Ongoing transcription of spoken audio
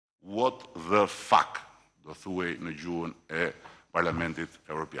what the fuck, do thuaj në gjuhën e Parlamentit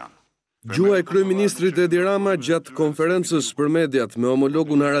Europian. Gjuha e kryeministrit Edi Rama gjatë konferencës për mediat me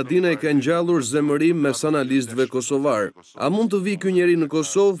homologun Haradinaj ka ngjallur zemërim mes analistëve kosovar. A mund të vi ky njeri në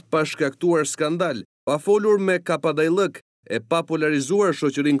Kosovë pa shkaktuar skandal, pa folur me kapadajllëk e pa polarizuar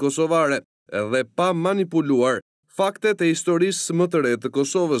shoqërinë kosovare dhe pa manipuluar faktet e historisë më të re të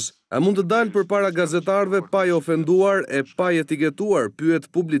Kosovës? A mund të dalë përpara gazetarëve pa i ofenduar e pa i etiketuar, pyet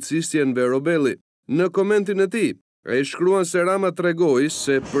publicisti Enver Robelli. Në komentin e tij, ai shkruan se Rama tregoi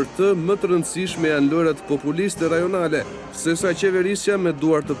se për të më të rëndësishme janë lojrat populiste rajonale, sesa qeverisja me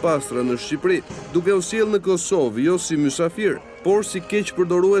duar të pastra në Shqipëri, duke u sjellë në Kosovë jo si mysafir, por si keq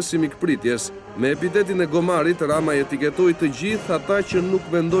përdorues si mikpritjes. Me epitetin e gomarit, Rama i etiketoi të gjithë ata që nuk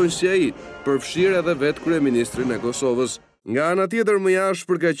mendojnë si ai, përfshirë edhe vetë kryeministrin e Kosovës. Nga ana tjetër, më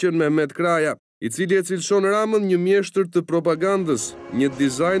jashpër ka qenë Mehmet Kraja, i cili e cilëson Ramën një mjeshtër të propagandës, një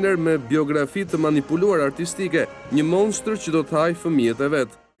dizajner me biografi të manipuluar artistike, një monstër që do të hajë fëmijët e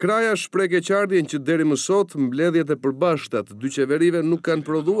vet. Kraja shpreh keqardhjen që deri më sot mbledhjet e përbashkëta të dy qeverive nuk kanë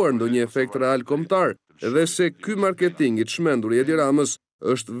prodhuar ndonjë efekt real kombëtar, dhe se ky marketing i çmendur i Edi Ramës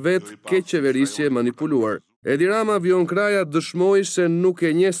është vetë keqeverisje e manipuluar. Edi Rama, vijon Kraja, dëshmoi se nuk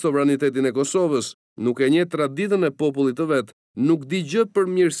e njeh sovranitetin e Kosovës, nuk e njeh traditën e popullit të vet, nuk di gjë për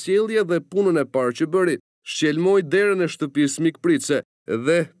mirësjellje dhe punën e parë që bëri, shqelmoi derën e shtëpisë mikpritse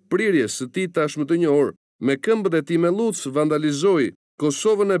dhe prirjes së tij tashmë të njohur. Me këmbët e tij me luc vandalizoi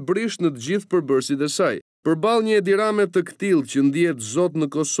Kosovën e brish në të gjithë përbërësit e saj. Përballë një Edi Rame të këtill që ndihet zot në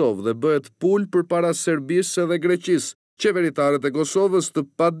Kosovë dhe bëhet pul përpara Serbisë dhe Greqisë, qeveritarët e Kosovës të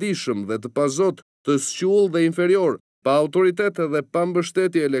padijshëm dhe të pazot, të squll dhe inferior, pa autoritet dhe pa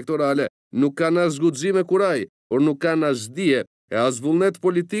mbështetje elektorale, nuk kanë as guxime kuraj, por nuk kanë as dije e as vullnet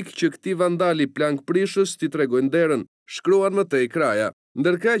politik që këtij vandali plank prishës t'i tregojnë derën, shkruan më tej Kraja.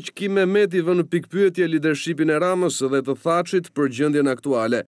 Ndërkaq, Ki Mehmeti vënë në pikpyetje lidershipin e Ramës dhe të Thaçit për gjendjen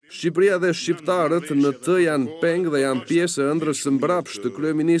aktuale. Shqipëria dhe shqiptarët në të janë peng dhe janë pjesë e ëndrrës së mbrapsht të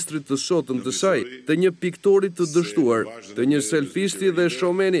kryeministrit të sotëm të saj, të një piktori të dështuar, të një selfisti dhe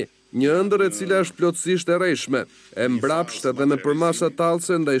showmeni, një ëndër e cila është plotësisht e rreshme, e mbrapsht edhe me përmasa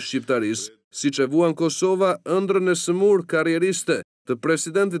tallse ndaj shqiptarisë, siç e vuan Kosova ëndrrën e sëmur karrieriste të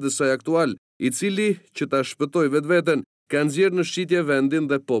presidentit të saj aktual, i cili që ta shpëtoi vetveten, ka nxjerrë në shitje vendin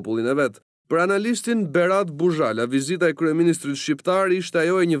dhe popullin e vet. Për analistin Berat Buzhala, vizita e kryeministrit shqiptar ishte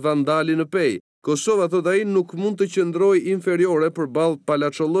ajo e një vandali në pej. Kosova, thot ai, nuk mund të qëndrojë inferiore përballë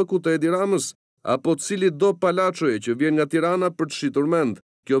palaçollëkut të Edi Ramës, apo cili do palaçoje që vjen nga Tirana për të shitur mend.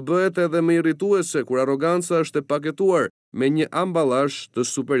 Kjo bëhet edhe më irrituese kur arroganca është e paketuar me një amballazh të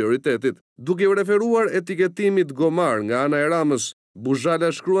superioritetit. Duke u referuar etiketimit gomar nga ana e Ramës,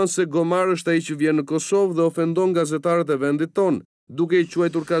 Buzhala shkruan se gomar është ai që vjen në Kosovë dhe ofendon gazetarët e vendit ton, duke i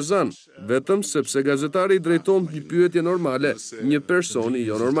quajtur kazan, vetëm sepse gazetari i drejton një pyetje normale, një personi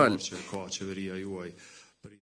jo normal.